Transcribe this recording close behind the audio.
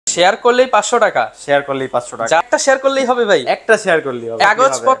Share করলেই 500 টাকা, share করলেই 500 টাকা, একটা শেয়ার করলেই হবে ভাই, একটা শেয়ার করলেই হবে।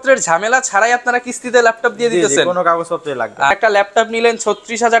 কাগজপত্রের ঝামেলা ছাড়াই আপনারা কিস্তিতে ল্যাপটপ দিয়ে দিতেছেন, কোনো কাগজপত্রই লাগবে না। একটা ল্যাপটপ নিলেন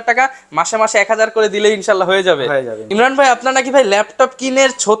 36,000 টাকা, মাসে মাসে 1000 করে দিলে ইনশাআল্লাহ হয়ে যাবে। ইমরান ভাই, আপনারা নাকি ভাই ল্যাপটপ কিনে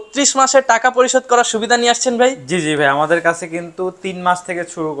 36 মাসের টাকা পরিশোধ করার সুবিধা নিয়ে আসছেন ভাই? জি জি ভাই, আমাদের কাছে কিন্তু 3 মাস থেকে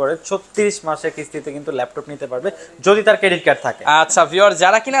শুরু করে 36 মাসের কিস্তিতে কিন্তু ল্যাপটপ নিতে পারবে যদি তার ক্রেডিট কার্ড থাকে। আচ্ছা ভিউয়ার,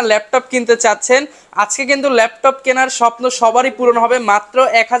 যারা কিনা ল্যাপটপ কিনতে চাচ্ছেন, আজকে কিন্তু ল্যাপটপ কেনার স্বপ্ন সবারই পূরণ হবে। মাত্র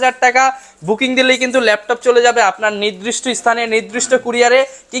 1000 টাকা বুকিং দিলেই কিন্তু ল্যাপটপ চলে যাবে আপনার নির্দিষ্ট স্থানে, নির্দিষ্ট কুরিয়ারে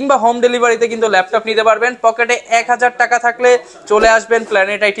কিংবা হোম ডেলিভারিতে কিন্তু ল্যাপটপ নিতে পারবেন। পকেটে 1000 টাকা থাকলে চলে আসবেন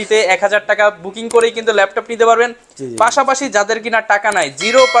প্ল্যানেট আইটিতে, 1000 টাকা বুকিং করেই কিন্তু ল্যাপটপ নিতে পারবেন। পাশাপাশি যাদের কিনা টাকা নাই,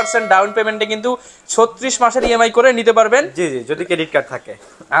 0% ডাউন পেমেন্টে কিন্তু 36 মাসের ইএমআই করে নিতে পারবেন। জি জি, যদি ক্রেডিট কার্ড থাকে।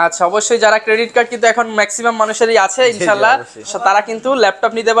 আচ্ছা, অবশ্যই যারা ক্রেডিট কার্ড কিন্তু এখন ম্যাক্সিমাম মানুষেরই আছে ইনশাআল্লাহ, তারা কিন্তু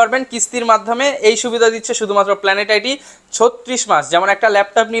ল্যাপটপ নিতে পারবেন কিস্তির মাধ্যমে। এই সুবিধা দিচ্ছে শুধুমাত্র প্ল্যানেট আইটি। 36 মাস, যেমন একটা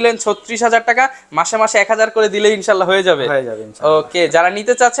ল্যাপটপ নিলেন 36,000 টাকা, মাসে মাসে 1000 করে দিলে ইনশাআল্লাহ হয়ে যাবে। ওকে, যারা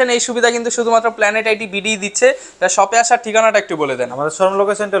নিতে চাচ্ছেন এই সুবিধা কিন্তু শুধুমাত্র প্ল্যানেট আইটি বিডি দিচ্ছে। তাই শপে আসার ঠিকানাটা একটু বলে দেন। আমাদের শোরুম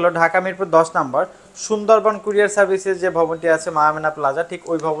লোকেশনটা হলো ঢাকা মিরপুর 10 নম্বর সুন্দরবন কুরিয়ার সার্ভিসের যে ভবনটি আছে মায়ামিনা প্লাজা, ঠিক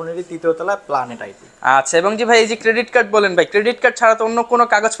ওই ভবনেরই 3য় তলায় প্ল্যানেট আইটি। আচ্ছা, এবং জি ভাই, এই যে ক্রেডিট কার্ড বলেন ভাই, ক্রেডিট কার্ড ছাড়া তো অন্য কোনো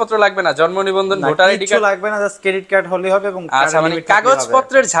কাগজপত্র লাগবে না? জন্ম নিবন্ধন, ভোটার আইডি কার্ড লাগবে না, জাস্ট ক্রেডিট কার্ড হলেই হবে। এবং আচ্ছা, মানে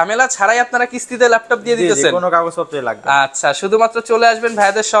কাগজপত্রের ঝামেলা ছাড়াই আপনারা কিস্তিতে ল্যাপটপ দিয়ে দিতেছেন, কোনো কাগজপত্রই লাগবে না। আচ্ছা, শুধুমাত্র চলে আসবেন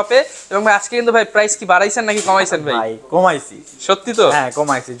ভাইদের শপে। এবং ভাই, আজকে কিন্তু ভাই প্রাইস কি বাড়াইছেন নাকি কমাইছেন ভাই? ভাই কমাইছি। সত্যি তো? হ্যাঁ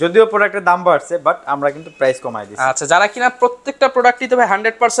কমাইছি, যদিও প্রোডাক্টের দাম বাড়ছে বাট আমরা কিন্তু প্রাইস কমাই দিয়েছি। আচ্ছা, যারা কিনা প্রত্যেকটা প্রোডাক্টই তো ভাই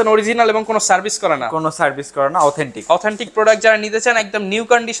 100% অরিজিনাল এবং কোনো সার্ভিস করে না, কোনো সার্ভিস করে না, অথেন্টিক প্রোডাক্ট যারা নিতে চান, একদম নিউ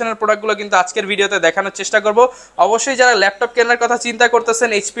কন্ডিশনের প্রোডাক্টগুলো কিন্তু আজকের ভিডিওতে দেখানোর চেষ্টা করব। অবশ্যই যারা ল্যাপটপ কেনার কথা চিন্তা করতেছেন,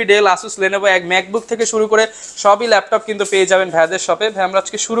 HP, del, Asus, Lenovo, MacBook থেকে শুরু করে সবই ল্যাপটপ কিন্তু পেয়ে যাবেন ভাইদের শপে। ভাই, আমরা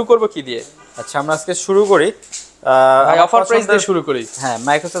আজকে শুরু করব কি দিয়ে? আচ্ছা, আমরা আজকে শুরু করি ভাই অফার প্রাইস দিয়ে শুরু করি। হ্যাঁ,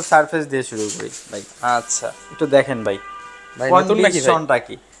 মাইক্রোসফট সারফেস দিয়ে শুরু করি ভাই। আচ্ছা, একটু দেখেন ভাই, নতুন নাকি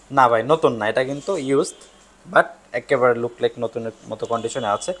ভাই? না ভাই, নতুন না, এটা কিন্তু ইউজড, বাট একেবারে লুক লাইক নতুনের মতো কন্ডিশনে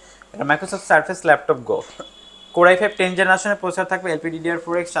আছে। এটা মাইক্রোসফট সারফেস ল্যাপটপ গো, Core i5 10 জেনারেশনের প্রসেসর থাকবে,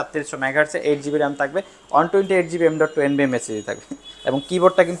 LPDDR4X 7300 MHz, 8GB RAM থাকবে, 128GB M.2 NVMe SSD থাকবে। এবং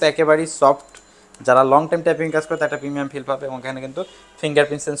কিবোর্ডটা কিন্তু একেবারেই সফট, যারা লং টাইম টাইপিং কাজ করে একটা প্রিমিয়াম ফিল পাবে। এবং এখানে কিন্তু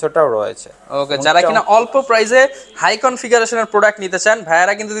ফিঙ্গারপ্রিন্ট সেন্সরটাও রয়েছে। ওকে, যারা কিনা অল্প প্রাইসে হাই কনফিগারেশনের প্রোডাক্ট নিতে চান,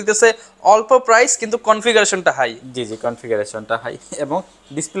 ভাইয়ারা কিন্তু দিতেছে অল্প প্রাইস কিন্তু কনফিগারেশনটা হাই। জি জি, কনফিগারেশনটা হাই। এবং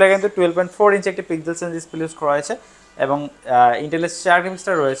ডিসপ্লে কিন্তু 12.4 ইঞ্চি একটি পিক্সেল সেন্স ডিসপ্লে ইউজ করা হয়েছে। এবং ইন্টেলের 4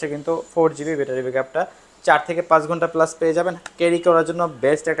 গ্রাফিক্সটা রয়েছে, কিন্তু 4GB ব্যাটারি ব্যাকআপটা 4 থেকে 5 ঘন্টা প্লাস পেয়ে যাবেন। ক্যারি করার জন্য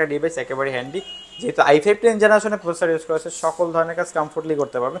বেস্ট একটা ডিভাইস, একেবারে হ্যান্ডি। যেহেতু i5 10 জেনারেশনের প্রসেসর ইউজ করা হয়েছে, সকল ধরনের কাজ কমফোর্টলি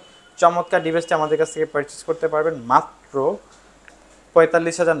করতে পারবেন। চমৎকার ডিভাইসটা আমাদের কাছ থেকে পারচেজ করতে পারবেন মাত্র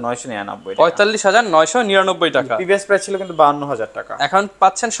 45,999 টাকা। 45,999 টাকা। প্রিভিয়াস প্রাইস ছিল কিন্তু 52,000 টাকা, এখন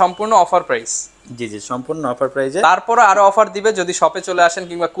পাচ্ছেন সম্পূর্ণ অফার প্রাইস। জি জি, সম্পূর্ণ অফার প্রাইসে। তারপর আরো অফার দিবে যদি শপে চলে আসেন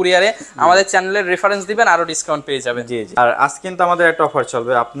কিংবা কুরিয়ারে আমাদের চ্যানেলের রেফারেন্স দিবেন, আরো ডিসকাউন্ট পেয়ে যাবেন। জি জি। আর আজ কিন্তু আমাদের একটা অফার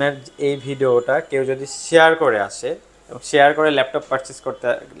চলবে, আপনার এই ভিডিওটা কেউ যদি শেয়ার করে আসে এবং শেয়ার করে ল্যাপটপ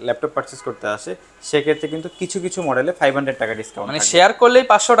পারচেজ করতে আসে, সেক্ষেত্রে কিন্তু কিছু কিছু মডেলে 500 টাকা ডিসকাউন্ট। মানে শেয়ার করলেই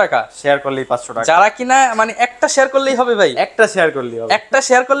 500 টাকা, শেয়ার করলেই 500 টাকা। যারা কিনা মানে একটা শেয়ার করলেই হবে ভাই, একটা শেয়ার করলেই হবে, একটা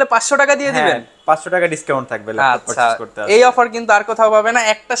শেয়ার করলে 500 টাকা দিয়ে দিবেন, 500 টাকা ডিসকাউন্ট থাকবে ল্যাপটপ পারচেজ করতে আসে। এই অফার কিন্তু আর কোথাও পাবে না,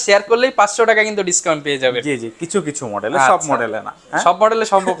 একটা শেয়ার করলেই 500 টাকা কিন্তু ডিসকাউন্ট পেয়ে যাবে। জি জি, কিছু কিছু মডেলে, সব মডেলে না, সব মডেলে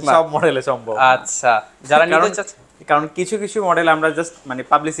সম্ভব না, সব মডেলে সম্ভব। আচ্ছা, যারা নিতে চাচ্ছে, কারণ কিছু কিছু মডেল আমরা জাস্ট মানে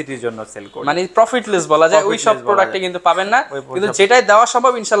পাবলিসিটির জন্য সেল করি, মানে প্রফিটলেস বলা যায়, ওই সব প্রোডাক্টে কিন্তু পাবেন না। কিন্তু যেটাই দেওয়া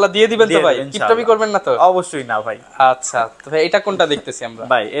সম্ভব ইনশাআল্লাহ দিয়ে দিবেন তো ভাই, কিপটামি করবেন না তো? অবশ্যই না ভাই। আচ্ছা, তো ভাই এটা কোনটা দেখতেছি আমরা?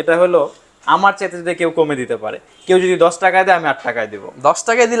 ভাই এটা হলো আমার চাইতে যদি কেউ কমে দিতে পারে, কেউ যদি 10 টাকায় দেয় আমি 8 টাকায় দেব, 10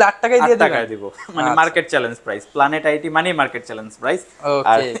 টাকায় দিলে 8 টাকায় দিয়ে দেব, মানে market challenge price. Planet IT মানে মার্কেট চ্যালেঞ্জ প্রাইস।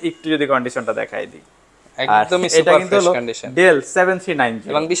 আর একটু যদি কন্ডিশনটা দেখাই দিই, একদমই সুপার ফ্রেশ কন্ডিশন, Dell 7390।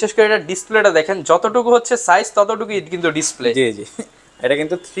 এবং বিশেষ করে এটা ডিসপ্লেটা দেখেন, যতটুকু হচ্ছে সাইজ ততটুকুই কিন্তু ডিসপ্লে। জি জি, এটা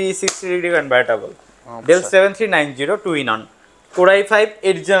কিন্তু 360 degree convertible. Dell 7390 2-in-1 Core i5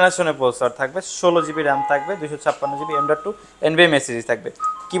 8 জেনারেশনের প্রসেসর থাকবে, 16GB RAM থাকবে, 256GB M.2 NVMe SSD থাকবে।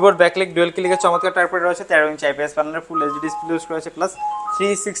 কিবোর্ড ব্যাকলিক ডুয়াল ক্লিকের চমৎকার টার্পেড রয়েছে, 13 ইঞ্চি IPS প্যানেলের ফুল এইচডি ডিসপ্লে ইউজ করেছে, plus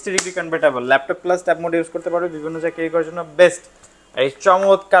 360 degree convertible. Laptop plus tab mode use করতে পারবে, বিভিন্ন জায়গায় ক্যারি করার জন্য বেস্ট। এই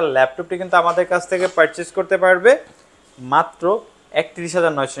চমৎকার ল্যাপটপটি কিন্তু আমাদের কাছ থেকে পারচেজ করতে পারবে মাত্র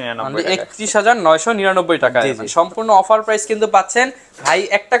 31,999 টাকা। 31,999 টাকা। সম্পূর্ণ অফার প্রাইস কিন্তু পাচ্ছেন। ভাই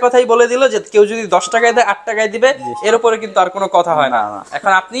একটা কথাই বলে দিল যে কেউ যদি 10 টাকায় দেয় 8 টাকায় দিবে, এর উপরে কিন্তু আর কোনো কথা হয় না।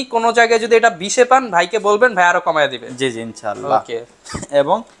 এখন আপনি কোন জায়গায় যদি এটা 20-এ পান, ভাইকে বলবেন, ভাই আরো কমায় দিবে। জি জি, ইনশাআল্লাহ। ওকে।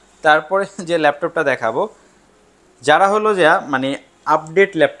 এবং তারপরে যে ল্যাপটপটা দেখাবো, যারা হলো যে মানে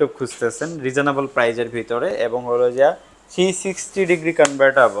আপডেট ল্যাপটপ খুঁজতেছেন রিজনেবল প্রাইজের ভিতরে, এবং হলো যে 360 ডিগ্রি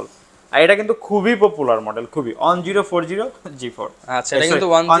কনভার্টেবল। আর এটা কিন্তু খুবই পপুলার মডেল, খুবই 1040 G4। আচ্ছা এটা কিন্তু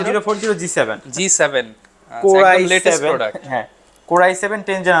 1040 G7 G7 Core একদম i7 লেটেস্ট প্রোডাক্ট। হ্যাঁ Core i7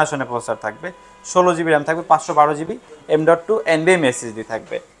 10 জেনারেশনের প্রসেসর থাকবে, 16 জিবি র্যাম থাকবে, 512 জিবি M.2 NVMe SSD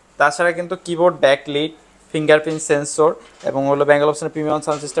থাকবে। তাছাড়া কিন্তু কিবোর্ড ব্যাকলিট, ফিঙ্গারপ্রিন্ট সেন্সর এবং হলো ব্যাঙ্গল অপশনের প্রিমিয়াম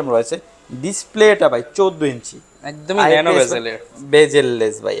সাউন্ড সিস্টেম রয়েছে। ডিসপ্লেটা ভাই 14 ইঞ্চি, একদমই ন্যানো বেজেলের,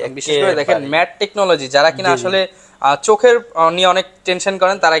 বেজেললেস ভাই। বিশেষ করে দেখেন ম্যাট টেকনোলজি, যারা কিনা আসলে চোখের নিয়ে অনেক টেনশন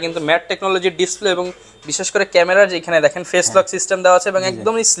করেন তারা কিন্তু ম্যাট টেকনোলজির ডিসপ্লে এবং বিশেষ করে ক্যামেরার যেখানে দেখেন ফেস লক সিস্টেম দেওয়া আছে এবং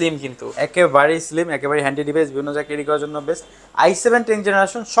একদমই স্লিম, কিন্তু একেবারেই স্লিম, একেবারেই হ্যান্ডি ডিভাইস, বিভিন্ন জায়গায় ক্যারি করার জন্য বেস্ট। i7 10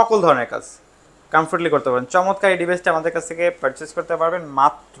 জেনারেশন সকল ধরনের কাজ কমফোর্টলি করতে পারেন। চমৎকার এই ডিভাইসটা আমাদের কাছ থেকে পারচেজ করতে পারবেন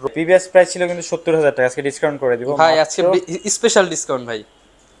মাত্র, প্রিভিয়াস প্রাইস ছিল কিন্তু 70,000 টাকা, আজকে ডিসকাউন্ট করে দিব ভাই, আজকে স্পেশাল ডিসকাউন্ট ভাই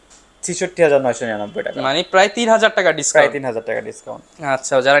 66,999 টাকা, মানে প্রায় 3,000 টাকা ডিসকাউন্ট। প্রায় 3,000 টাকা ডিসকাউন্ট।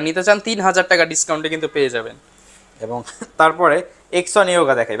 আচ্ছা, যারা নিতে চান 3,000 টাকা ডিসকাউন্টে কিন্তু পেয়ে যাবেন। এবং তারপরে X1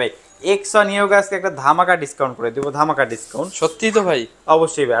 Yoga দেখাই ভাই, X1 Yoga আজকে একটা ধামাকা ডিসকাউন্ট করে দিব, ধামাকা ডিসকাউন্ট। সত্যি তো ভাই?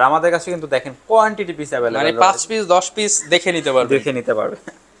 অবশ্যই ভাই, আর আমাদের কাছে কিন্তু দেখেন কোয়ান্টিটি পিস अवेलेबल, মানে 5 পিস 10 পিস দেখে নিতে পারবে।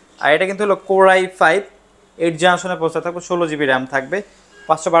 আর এটা কিন্তু হলো Core i5 8 জেনারেশনের প্রসেসর থাকবে, 16 জিবি র্যাম থাকবে,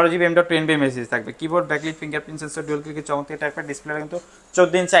 512 জিবি M.2 NVMe SSD থাকবে। Keyboard backlight, fingerprint sensor, dual ক্লিকের চমৎকার টাইপের ডিসপ্লে, কিন্তু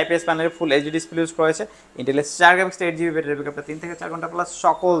 14 ইঞ্চি IPS প্যানেলের ফুল এইচডি ডিসপ্লে ইউজ করা হয়েছে। ইন্টেলের 4 গ্রাফিক্স 8 জিবি ব্যাটারি ব্যাকআপ, 3 থেকে 4 ঘন্টা প্লাস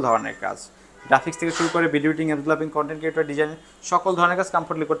সকল ধরনের কাজ, গ্রাফিক্স থেকে শুরু করে video editing, developing, content creator, design সকল ধরনের কাজ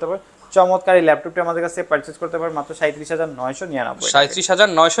কমফোর্টলি করতে পারে। চমৎকার এই ল্যাপটপটি আমাদের কাছে পারচেজ করতে পারে মাত্র 37,999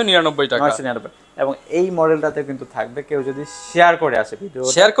 37,999 টাকা। 999। এবং এই মডেলটাতে কিন্তু থাকবে, কেউ যদি শেয়ার করে আসে ভিডিও,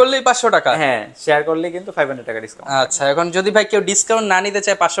 শেয়ার করলেই 500 টাকা। হ্যাঁ শেয়ার করলে কিন্তু 500 টাকা ডিসকাউন্ট। আচ্ছা, এখন যদি ভাই কেউ ডিসকাউন্ট না নিতে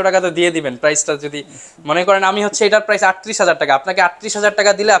চায় 500 টাকা তো দিয়ে দিবেন। প্রাইসটা যদি মনে করেন আমি হচ্ছে এটার প্রাইস 38,000 টাকা, আপনাকে 38,000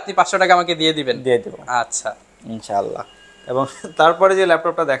 টাকা দিলে আপনি 500 টাকা আমাকে দিয়ে দিবেন? দিয়ে দেব আচ্ছা ইনশাআল্লাহ। এবং তারপরে যে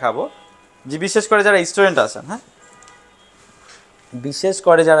ল্যাপটপটা দেখাবো, যে বিশেষ করে যারা স্টুডেন্ট আছেন, হ্যাঁ বিশেষ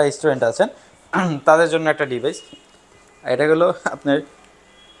করে যারা স্টুডেন্ট আছেন তাদের জন্য একটা ডিভাইস, এটা হলো আপনার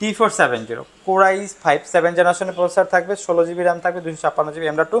T470 Core i5 7 জেনারেশনের প্রসেসর থাকবে, 16 জিবি র্যাম থাকবে, 256 জিবি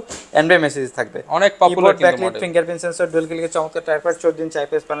M.2 NVMe SSD থাকবে। অনেক পপুলার কিন্তু মডেল, ফিঙ্গারপ্রিন্ট সেন্সর, ডুয়াল ক্লিকের চমৎকার টাইপের 14 ইঞ্চি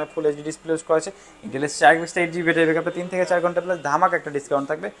IPS panel, full HD display use করা হয়েছে। ইন্টেলের 4 গ্রাফিক্স 8 জিবি ব্যাটারি ব্যাকআপ, 3 থেকে 4 ঘন্টা প্লাস ধামাকা একটা ডিসকাউন্ট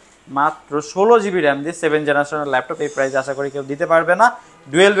থাকবে মাত্র 16 জিবি র্যাম দিয়ে 7 জেনারেশনের ল্যাপটপ। এই প্রাইস আশা করি কেউ দিতে পারবে না।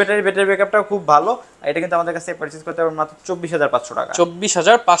 ডুয়েল ব্যাটারি ব্যাকআপটাও খুব ভালো। এটা কিন্তু আমাদের কাছে পারচেজ করতে পারবেন মাত্র 24,500 টাকা।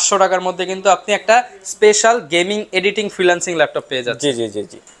 24,500 টাকার মধ্যে কিন্তু আপনি একটা special gaming editing freelancing laptop পেয়ে যাচ্ছেন।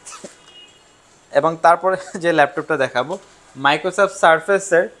 জি। এবং তারপরে যে ল্যাপটপটা দেখাবো, মাইক্রোসফট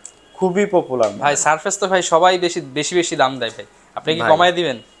সারফেসের খুবই পপুলার ভাই। সারফেস তো ভাই সবাই বেশি দাম দেয় ভাই, আপনি কি কমায়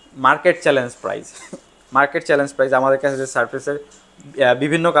দিবেন? মার্কেট চ্যালেঞ্জ প্রাইস, আমাদের কাছে যে সারফেসের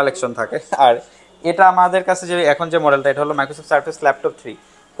বিভিন্ন কালেকশন থাকে। আর এটা আমাদের কাছে যে এখন যে মডেলটা, এটা হলো Microsoft surface laptop 3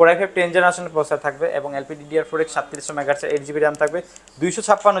 Core i5 10 জেনারেশনের প্রসেসর থাকবে এবং LPDDR4X 3700 MHz 8 জিবি র্যাম থাকবে,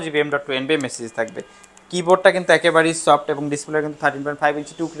 256 জিবি M.2 NVMe SSD থাকবে। কিবোর্ডটা কিন্তু একেবারেই সফট এবং ডিসপ্লে কিন্তু 13.5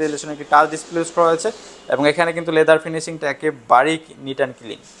 ইঞ্চি 2K রেজোলিউশনের একটি টাচ ডিসপ্লে ইউজ করা হয়েছে এবং এখানে কিন্তু লেদার ফিনিশিংটা একেবারেই নিট অ্যান্ড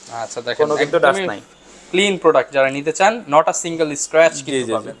ক্লিন। আচ্ছা দেখেন, কোনো কিন্তু ডাস্ট নাই, ক্লিন প্রোডাক্ট। যারা নিতে চান নট আ সিঙ্গেল স্ক্র্যাচ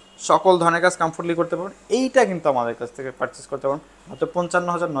কিন্তু পাবেন, সকল ধরনের কাজ কমফোর্টলি করতে পারবেন। এইটা কিন্তু আমাদের কাছ থেকে পারচেজ করতে পারবেন মাত্র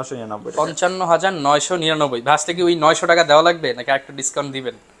 55,999 টাকা। 55,999। ভাস থেকে ওই 900 টাকা দেওয়া লাগবে নাকি আরেকটু ডিসকাউন্ট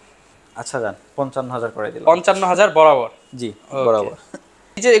দিবেন? আচ্ছা যান, 55,000 করে দিলাম। 55,000 বরাবর? জি বরাবর।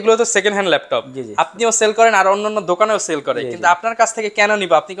 এই যে এগুলো তো সেকেন্ড হ্যান্ড ল্যাপটপ, আপনিও সেল করেন আর অন্যান্য দোকানেও সেল করে, কিন্তু আপনার কাছ থেকে কেন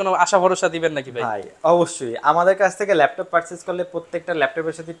নিব? আপনি কোনো আশা ভরসা দিবেন নাকি ভাই? ভাই অবশ্যই, আমাদের কাছ থেকে ল্যাপটপ পারচেজ করলে প্রত্যেকটা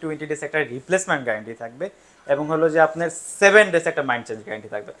ল্যাপটপের সাথে 20 ডেজ একটা রিপ্লেসমেন্ট গ্যারান্টি থাকবে এবং হলো যে আপনার 7 ডেজ একটা মাইন্ড চেঞ্জ গ্যারান্টি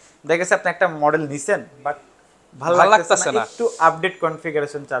থাকবে। দেখেছে আপনি একটা মডেল নিছেন বাট ভালো লাগতেছে না, একটু আপডেট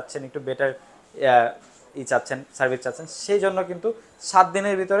কনফিগারেশন চাচ্ছেন, একটু বেটার চাচ্ছেন, সার্ভিস চাচ্ছেন, সেই জন্য কিন্তু 7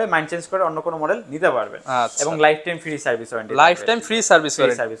 দিনের ভিতরে মাইন্ড চেঞ্জ করে অন্য কোনো মডেল নিতে পারবেন এবং life time free service warranty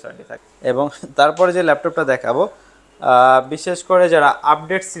থাকে। এবং তারপরে যে ল্যাপটপটা দেখাবো, বিশেষ করে যারা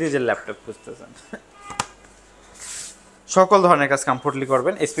আপডেট সিরিজের ল্যাপটপ খুঁজতেছেন, সকল ধরনের কাজ কমফোর্টলি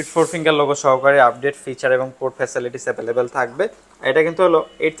করবেন। স্পিড 4 ফিঙ্গার লোগো সহকারে আপডেট ফিচার এবং পোর্ট ফ্যাসিলিটিস অ্যাভেলেবেল থাকবে। এটা কিন্তু হলো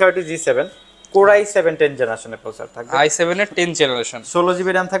 830 G7 Core i7 10 জেনারেশনের প্রসেসর থাকবে, i7 এর 10 জেনারেশন, 16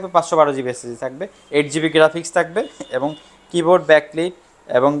 জিবি র্যাম থাকবে, 512 জিবি SSD থাকবে, 8 জিবি গ্রাফিক্স থাকবে এবং কিবোর্ড ব্যাকলাইট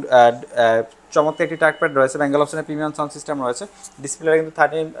এবং চমৎকার একটি টাচপ্যাড রয়েছে, ব্যাঙ্গল অপশনের প্রিমিয়াম সাউন্ড সিস্টেম রয়েছে। ডিসপ্লে কিন্তু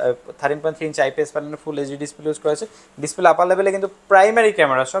 13.3 ইঞ্চি IPS প্যানেলের ফুল এইচডি ডিসপ্লে ইউজ করেছে। ডিসপ্লে আপার লেভেলে কিন্তু প্রাইমারি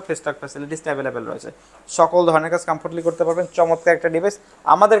ক্যামেরা সহ ফেস লক ফ্যাসিলিটিস অ্যাভেলেবেল রয়েছে। সকল ধরনের কাজ কমফোর্টলি করতে পারবেন। চমৎকার একটা ডিভাইস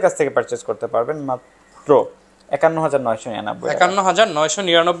আমাদের কাছ থেকে পারচেজ করতে পারবেন মাত্র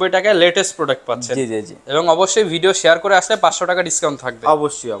 51,999 টাকায় লেটেস্ট প্রোডাক্ট পাচ্ছেন। জি। এবং অবশ্যই ভিডিও শেয়ার করে আসলে 500 টাকা ডিসকাউন্ট থাকবে।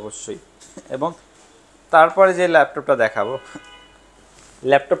 অবশ্যই। এবং তারপরে যে ল্যাপটপটা দেখাবো,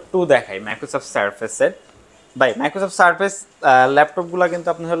 ল্যাপটপ 2 দেখাই, মাইক্রোসফট সারফেসের ভাই মাইক্রোসফট সারফেস ল্যাপটপগুলো কিন্তু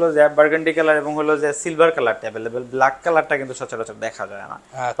আপনি হলো যে বার্গান্ডি কালার এবং হলো যে সিলভার কালারটা অ্যাভেলেবেল, ব্ল্যাক কালারটা কিন্তু সচরাচর দেখা যায় না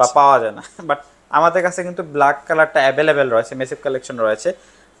বা পাওয়া যায় না, বাট আমাদের কাছে কিন্তু ব্ল্যাক কালারটা অ্যাভেলেবেল রয়েছে, মেসিভ কালেকশন রয়েছে,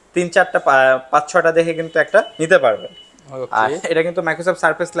 3-4টা 5-6টা দেখে কিন্তু একটা নিতে পারবেন। আর এটা কিন্তু Microsoft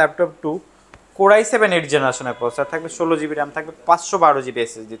surface laptop 2 Core i7 8 জেনারেশনের প্রসেসর থাকবে, 16 GB RAM থাকবে, 512 GB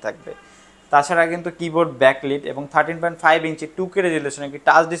SSD থাকবে। তাছাড়া কিন্তু কিবোর্ড ব্যাকলিট এবং 13.5 ইঞ্চি 2K রেজুলেশন একটি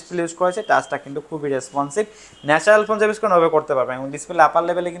টাচ ডিসপ্লে ইউজ করেছে। টাচটা কিন্তু খুবই রেসপন্সিভ, ন্যাচারাল ফোন ইউজ করে ওভাবে করতে পারবেন এবং ডিসপ্লে আপার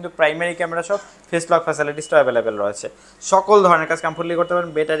লেভেলে কিন্তু প্রাইমারি ক্যামেরা সব ফেস লক ফ্যাসিলিটিসটাও অ্যাভেলেবেল রয়েছে। সকল ধরনের কাজ কমফোর্টলি করতে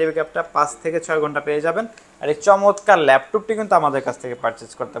পারবেন। ব্যাটারি ব্যাকআপটা 5 থেকে 6 ঘন্টা পেয়ে যাবেন। আর এই চমৎকার ল্যাপটপটি কিন্তু আমাদের কাছ থেকে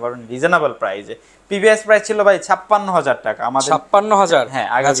পারচেজ করতে পারবেন রিজনেবল প্রাইসে। প্রিভিয়াস প্রাইস ছিল ভাই 56,000 টাকা আমাদের। 56,000? হ্যাঁ,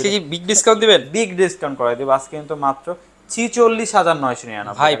 আজকে কি বিগ ডিসকাউন্ট দিবেন? বিগ ডিসকাউন্ট করে দিব আজকে কিন্তু মাত্র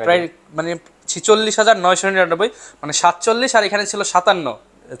 46,999 ভাই, প্রায় মানে 46,999, মানে 47 আর এখানে ছিল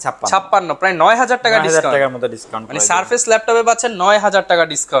 56, প্রায় 9,000 টাকা ডিসকাউন্ট, টাকার মতো ডিসকাউন্ট, মানে সারফেস ল্যাপটপে পাচ্ছেন 9,000 টাকা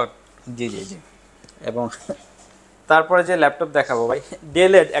ডিসকাউন্ট। জি জি জি। এবং তারপরে যে ল্যাপটপ দেখাবো ভাই,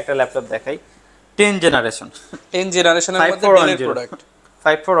 ডেলের একটা ল্যাপটপ দেখাই, 10 জেনারেশনের মধ্যে ডেলের প্রোডাক্ট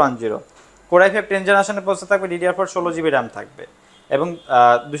 5410 Core i5 10 জেনারেশনের প্রসেসর থাকবে, DDR4 16 GB RAM থাকবে এবং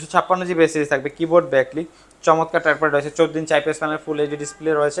 256 GB SSD থাকবে। কিবোর্ড ব্যাকলিট, চমৎকার ট্র্যাকপ্যাড রয়েছে, 14 ইঞ্চি IPS panel, full HD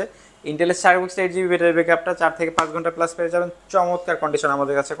display রয়েছে। ইন্টেলের 8GB ব্যাটারি ব্যাকআপটা 4 থেকে 5 ঘন্টা প্লাস পেয়ে যাবেন। চমৎকার কন্ডিশন,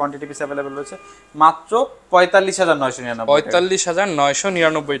 আমাদের কাছে কোয়ান্টিটি পিস অ্যাভেলেবল রয়েছে মাত্র 45,999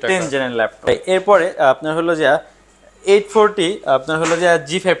 45,999 টাকা 10 জেনারেল ল্যাপটপ। এরপরে আপনার হলো যে 840 আপনার হলো যে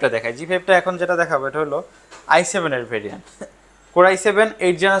G5টা দেখায়। G5টা এখন যেটা দেখাবো এটা হলো i7 এর ভেরিয়েন্ট। Core i7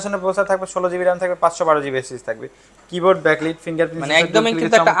 8 জেনারেশনের প্রসেসর থাকবে, 16 GB RAM থাকবে, 512 GB SSD থাকবে। কিবোর্ড ব্যাকলিট, ফিঙ্গারপ্রিন্ট, মানে একদমই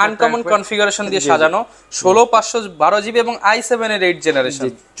কিন্তু একটা আনকমন কনফিগারেশন দিয়ে সাজানো। 16 512 GB এবং i7 এর 8 জেনারেশন,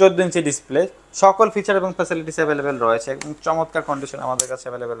 14 ইঞ্চি ডিসপ্লে, সকল ফিচার এবং ফ্যাসিলিটিস অ্যাভেলেবেল রয়েছে এবং চমৎকার কন্ডিশন আমাদের কাছে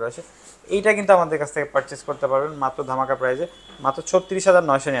অ্যাভেলেবেল রয়েছে। এইটা কিন্তু আমাদের কাছ থেকে পারচেজ করতে পারবেন মাত্র ধামাকা প্রাইসে, মাত্র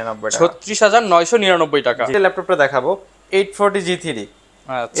 36,999 টাকা। 36,999 টাকা। এই ল্যাপটপটা দেখাবো 840 G3।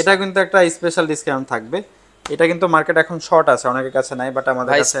 এটা কিন্তু একটা স্পেশাল ডিসকাউন্ট থাকবে। এটা কিন্তু মার্কেট এখন শর্ট আছে, অনেকের কাছে নাই, বাট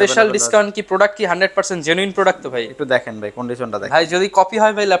আমাদের কাছে স্পেশাল ডিসকাউন্ট। কি প্রোডাক্ট কি 100% জেনুইন প্রোডাক্ট তো ভাই? একটু দেখেন ভাই, কন্ডিশনটা দেখেন ভাই। যদি কপি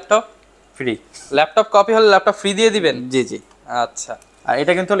হয় ভাই ল্যাপটপ ফ্রি, ল্যাপটপ কপি হলে ল্যাপটপ ফ্রি দিয়ে দিবেন? জি জি। আচ্ছা। আর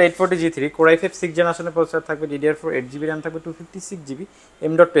এটা কিন্তু হলো 840 G3 Core i5 6 জেনারেশনের প্রসেসর থাকবে, DDR4 8GB RAM থাকবে, 256 GB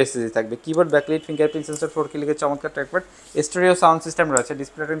M.2 SSD থাকবে। Keyboard backlight, fingerprint sensor, 4K লিখে চমৎকার ট্র্যাকপ্যাড, স্টেরিও সাউন্ড সিস্টেম রয়েছে।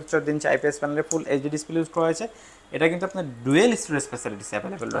 ডিসপ্লেটা কিন্তু 14 ইঞ্চি IPS প্যানেলের ফুল এইচডি ডিসপ্লে ইউজ করা হয়েছে। এটা কিন্তু আপনার ডুয়েল স্টোরেজ ফ্যাসিলিটিস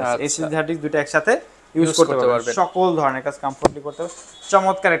অ্যাভেলেবল রয়েছে। SSD হার্ড ডিস্ক দুটো একসাথে ইউজ করতে পারবেন, সকল ধরনের কাজ কমফোর্টলি করতে পারবেন।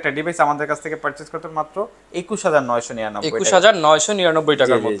 চমৎকার একটা ডিভাইস আমাদের কাছ থেকে পারচেজ করতে মাত্র 21,999 21,999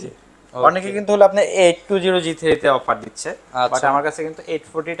 টাকার মধ্যে। অনেকে কিন্তু হলো আপনি 820 G3 তে অফার দিচ্ছে, বাট আমার কাছে কিন্তু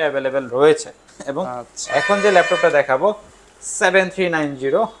 840 টা अवेलेबल রয়েছে। এবং এখন যে ল্যাপটপটা দেখাবো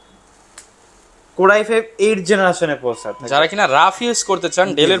 7390 Core i5 8 জেনারেশনের প্রসেসর। যারা কিনা রাফ ইউজ করতে চান,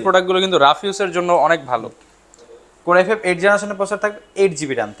 ডেলের প্রোডাক্টগুলো কিন্তু রাফ ইউজের জন্য অনেক ভালো। Core i5 8 জেনারেশনের প্রসেসর থাকবে,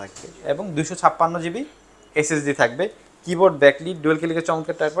 8GB RAM থাকবে এবং 256GB SSD থাকবে। কিবোর্ড ব্যাকলিট, ডুয়াল ক্লিকের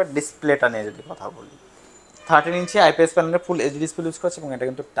চমৎকার ট্র্যাকপ্যাড, ডিসপ্লেটা নিয়ে যদি কথা বলি 13 ইঞ্চি IPS প্যানেলের ফুল এইচডি ডিসপ্লে ইউজ করছে এবং এটা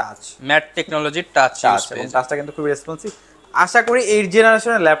কিন্তু টাচ ম্যাট টেকনোলজির টাচ এবং টাচটা কিন্তু খুবই রেসপন্সিভ। আশা করি 8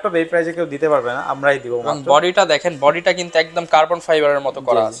 জেনারেশনের ল্যাপটপ এই প্রাইসে কেউ দিতে পারবে না, আমরাই দিব। মাত্র বডিটা দেখেন, বডিটা কিন্তু একদম কার্বন ফাইবারের মতো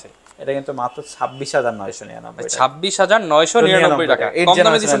করা আছে। এটা কিন্তু মাত্র 26,999 26,999 টাকা। কম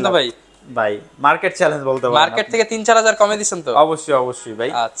দামে দিছেন তো ভাই? ভাই মার্কেট চ্যালেঞ্জ বলতে পারেন, মার্কেট থেকে 3-4 হাজার কমে দিছেন তো? অবশ্যই অবশ্যই ভাই।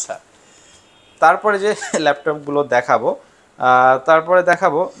 আচ্ছা, তারপরে যে ল্যাপটপগুলো দেখাবো, তারপরে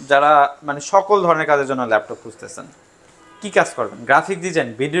দেখাবো যারা মানে সকল ধরনের কাজের জন্য ল্যাপটপ খুঁজতেছেন। কি কাজ করবেন? Graphic design,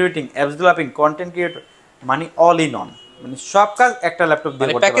 video editing, apps developing, content creator, মানে অল ইন অন, মানে সব কাজ একটা ল্যাপটপ দিয়ে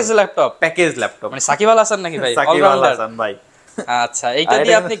করতে পারবেন। প্যাকেজ ল্যাপটপ মানে সাকিব আল হাসান নাকি ভাই? সাকিব আল হাসান ভাই। আচ্ছা, এইটা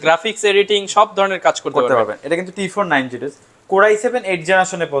দিয়ে আপনি গ্রাফিক্স এডিটিং সব ধরনের কাজ করতে পারবেন। এটা কিন্তু T490 Core i7 8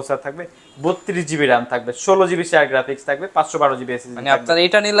 জেনারেশনের প্রসেসর থাকবে, 32GB RAM থাকবে, 16GB শেয়ার গ্রাফিক্স থাকবে, 512GB SSD। মানে আপনার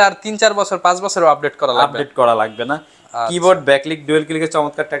এটা নিলে আর 3-4 বছর 5 বছরও আপডেট করা লাগবে না। কিবোর্ড ব্যাকলিক, ডুয়াল ক্লিকের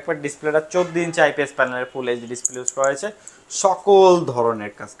চমৎকার ট্র্যাকপ্যাড, ডিসপ্লেটা 14 ইঞ্চি IPS প্যানেলের ফুল এইচডি ডিসপ্লে ইউজ করা হয়েছে। সকল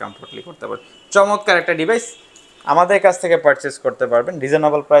ধরনের কাজ কমফোর্টলি করতে পারবেন। চমৎকার একটা ডিভাইস আমাদের কাছ থেকে পারচেজ করতে পারবেন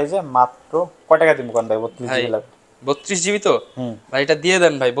রিজনেবল প্রাইসে। মাত্র কয় টাকা দিমু কোন ভাই? 32GB লাগবে। 32GB তো ভাই, এটা দিয়ে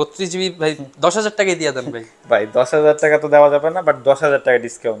দেন ভাই। 32GB ভাই 10,000 টাকায় দিয়ে দেন ভাই। ভাই 10,000 টাকা তো দেওয়া যাবে না, বাট 10,000 টাকা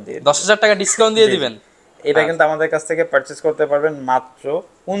ডিসকাউন্ট দিয়ে 10,000 টাকা ডিসকাউন্ট দিয়ে দিবেন। এটা কিন্তু আমাদের কাছ থেকে পারচেজ করতে পারবেন মাত্র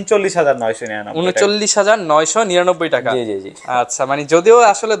 39,999 39,999 টাকা। জি জি জি। আচ্ছা, মানে যদিও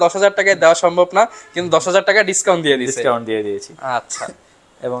আসলে 10,000 টাকায় দেওয়া সম্ভব না, কিন্তু 10,000 টাকা ডিসকাউন্ট দিয়ে দিয়েছি। আচ্ছা,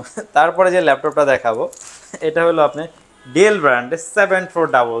 এবং তারপরে যে ল্যাপটপটা দেখাবো এটা হলো আপনি ডেল ব্র্যান্ডের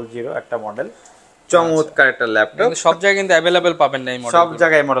 7400 একটা মডেল। চমৎকার একটা ল্যাপটপ, সব জায়গায় কিন্তু अवेलेबल পাবেন না এই মডেল। সব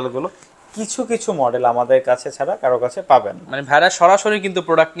জায়গায় মডেলগুলো কিছু কিছু মডেল আমাদের কাছে ছাড়া কারো কাছে পাবেন না। মানে ভাইরা সরাসরি কিন্তু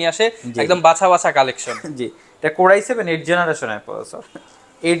প্রোডাক্ট নিয়ে আসে, একদম বাছা বাছা কালেকশন। জি, এটা কোরাই 7 8 জেনারেশনের processor,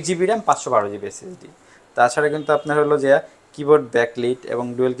 8GB RAM 512GB SSD। তাছাড়া কিন্তু আপনার হলো যে কিবোর্ড ব্যাকলিট এবং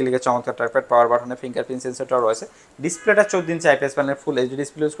ডুয়েল ক্লিকের চমৎকার ট্র্যাকপ্যাড, পাওয়ার বাটনে ফিঙ্গারপ্রিন্ট সেন্সরটাও রয়েছে। ডিসপ্লেটা 14 ইঞ্চি আইপিএস প্যানেলের ফুল এইচডি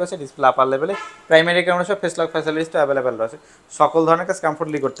ডিসপ্লে ইউজ করেছে। ডিসপ্লে আপার লেভেলে প্রাইমারি ক্যামেরা সহ ফেস লক ফ্যাসিলিটিসও অ্যাভেলেবেল রয়েছে। সকল ধরনের কাজ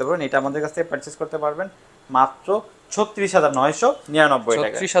কমফোর্টলি করতে পারবেন। এটা আমাদের কাছ থেকে পারচেস করতে পারবেন মাত্র 36,999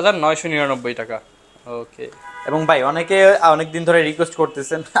 টাকা। 36,999 টাকা। ওকে। এবং ভাই অনেকে অনেকদিন ধরে রিকোয়েস্ট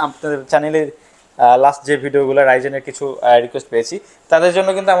করতেছেন, আপনাদের চ্যানেলের লাস্ট যে ভিডিওগুলো রাইজেনের কিছু রিকোয়েস্ট পেয়েছি, তাদের জন্য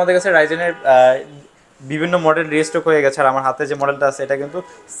কিন্তু আমাদের কাছে রাইজেনের বিভিন্ন মডেল রিস্টক হয়ে গেছে। আর আমার হাতে যে মডেলটা আছে এটা কিন্তু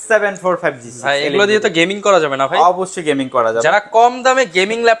 745G। ভাই এগুলো দিয়ে তো গেমিং করা যাবে না ভাই? অবশ্যই গেমিং করা যাবে। যারা কম দামে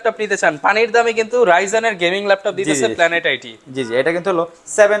গেমিং ল্যাপটপ নিতে চান, পানির দামে কিন্তু রাইজেনের গেমিং ল্যাপটপ দিতেছে প্ল্যানেট আইটি। জি জি, এটা কিন্তু হলো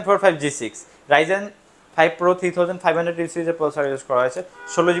 745G6 রাইজেন 5 Pro 3500 সিরিজের প্রসেসর ইউজ করা হয়েছে।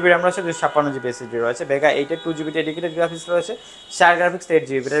 16GB RAM রয়েছে, 256GB SSD রয়েছে। ভেগা 8 এর 2GB ডেডিকেটেড গ্রাফিক্স রয়েছে। Share graphics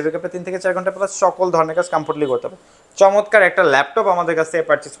 8GB। এর ব্যাকআপে 3 থেকে 4 ঘন্টা প্লাস সকল ধরনের কাজ কমফোর্টলি করতে পারবেন। চমৎকার একটা ল্যাপটপ আমাদের কাছ থেকে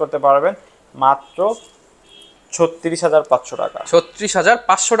পারচেজ করতে পারবেন মাত্র 36,500 টাকা।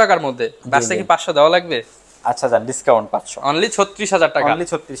 36,500 টাকার মধ্যে বাসে কি 500 দেওয়া লাগবে? আচ্ছা যান, ডিসকাউন্ট 500, অনলি 36,000 টাকা। অনলি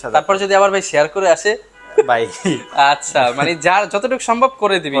 36,000। তারপর যদি আবার ভাই শেয়ার করে আসে ভাই আচ্ছা, মানে যার যতটুকু সম্ভব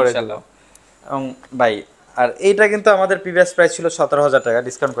করে দিবি ইনশাআল্লাহ। এবং ভাই আর এইটা কিন্তু আমাদের প্রিভিয়াস প্রাইস ছিল 17,000 টাকা,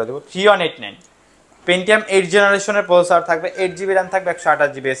 ডিসকাউন্ট করে দেবো 3189। পেন্টিয়াম 8 জেনারেশনের প্রসেসর থাকবে, 8GB RAM থাকবে,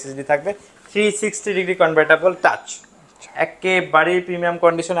 128GB SSD থাকবে, 360 ডিগ্রি কনভার্টেবল টাচ। একেবারে প্রিমিয়াম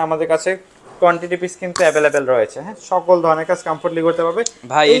কন্ডিশনে আমাদের কাছে কোয়ান্টিটি পিস কিন্তু অ্যাভেলেবেল রয়েছে। হ্যাঁ, সকল ধরনের কাজ কমফোর্টলি করতে পারবে।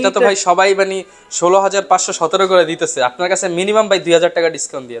 ভাই এটা তো ভাই সবাই মানে 16,517 করে দিতেছে, আপনার কাছে মিনিমাম ভাই 2,000 টাকা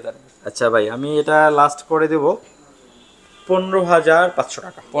ডিসকাউন্ট দিয়ে দেন। আচ্ছা ভাই, আমি এটা লাস্ট করে দেব 15,500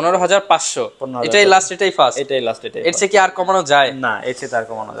 টাকা। 15,500 এটাই লাস্ট, এটাই ফার্স্ট, এটাই লাস্ট, এটাই। এর চেয়ে কি আর কমানো যায়? না, এর চেয়ে তার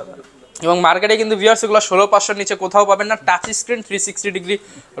কমানো যাবে না। এবং মার্কেটে কিন্তু ভিউয়ার্স এগুলো 16,500 নিচে কোথাও পাবেন না। টাচ স্ক্রিন 360 ডিগ্রি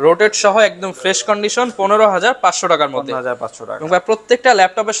রোটেট সহ একদম ফ্রেশ কন্ডিশন 15,500 টাকার মধ্যে। 15,500 টাকা। এবং ভাই প্রত্যেকটা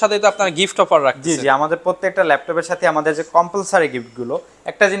ল্যাপটপের সাথে তো আপনারা গিফট অফার রাখছেন। জি জি, আমাদের প্রত্যেকটা ল্যাপটপের সাথে আমাদের যে কম্পালসারি গিফটগুলো,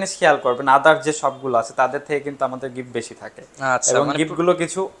 একটা জিনিস খেয়াল করবেন, আদার যে সবগুলো আছে তাদের থেকে কিন্তু আমাদের গিফট বেশি থাকে। আচ্ছা, এবং মানে গিফটগুলো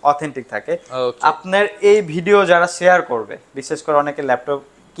কিছু অথেন্টিক থাকে। আপনার এই ভিডিও যারা শেয়ার করবে, বিশেষ করে অনেকে ল্যাপটপ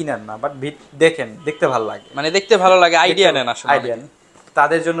কিনেন না, বাট দেখেন, দেখতে ভালো লাগে, মানে দেখতে ভালো লাগে, আইডিয়া নেন আসলে, আইডিয়া নেন,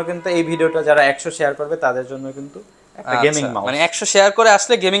 তাদের জন্য কিন্তু এই ভিডিওটা যারা 100 শেয়ার করবে তাদের জন্য কিন্তু একটা গেমিং মাউস, মানে 100 শেয়ার করে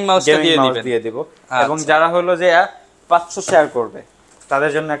আসলে গেমিং মাউসটা দিয়ে দিব। এবং যারা হলো যে 500 শেয়ার করবে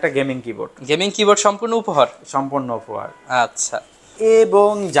তাদের জন্য একটা গেমিং কিবোর্ড সম্পূর্ণ উপহার। আচ্ছা,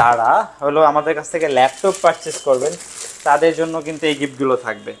 এবং যারা হলো আমাদের কাছ থেকে ল্যাপটপ পারচেজ করবেন তাদের জন্য কিন্তু এই গিফটগুলো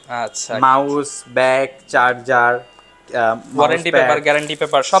থাকবে। আচ্ছা, mouse, bag, charger, warranty paper, guarantee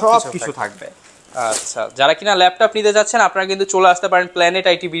paper সব কিছু থাকবে। আচ্ছা, যারা কিনা ল্যাপটপ নিতে যাচ্ছেন আপনারা কিন্তু চলে আসতে পারেন প্ল্যানেট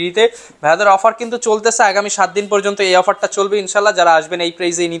আইটি বিডিতে। ভাইয়াদের অফার কিন্তু চলতেছে আগামী 7 দিন পর্যন্ত, এই অফারটা চলবে ইনশাআল্লাহ। যারা আসবেন এই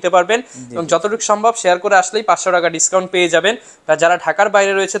প্রাইসেই নিতে পারবেন এবং যতটুকু সম্ভব শেয়ার করে আসলেই 500 টাকা ডিসকাউন্ট পেয়ে যাবেন। যারা ঢাকার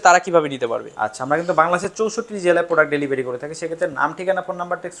বাইরে রয়েছে তারা কিভাবে নিতে পারবে? আচ্ছা, আমরা কিন্তু বাংলাদেশের 64 জেলায় প্রোডাক্ট ডেলিভারি করে থাকি। সেক্ষেত্রে নাম, ঠিকানা, ফোন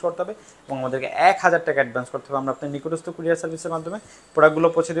নাম্বার টেক্সট করতে হবে এবং আমাদেরকে 1000 টাকা অ্যাডভান্স করতে হবে। আমরা আপনার নিকটস্থ কুরিয়ার সার্ভিসের মাধ্যমে প্রোডাক্টগুলো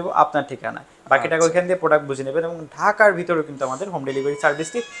পৌঁছে দেবো আপনার ঠিকানায়। বাকি টাকা ওইখান দিয়ে প্রোডাক্ট বুঝে নেবেন। এবং ঢাকার ভিতরেও কিন্তু আমাদের হোম ডেলিভারি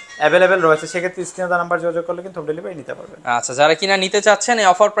সার্ভিসটি অ্যাভেলেবেল রয়েছে। সেক্ষেত্রে স্ক্রিনে দেওয়া নাম্বার যোগাযোগ করলে কিন্তু হোম ডেলিভারি নিতে পারবেন। আচ্ছা, যারা কিনা নিতে চাচ্ছেন এই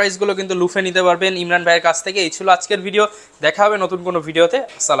অফার প্রাইসগুলো কিন্তু লুফে নিতে পারবেন ইমরান ভাইয়ের কাছ থেকে। এই ছিল আজকের ভিডিও, দেখা হবে নতুন কোনো ভিডিওতে।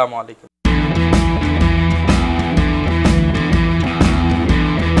 আসসালামু আলাইকুম।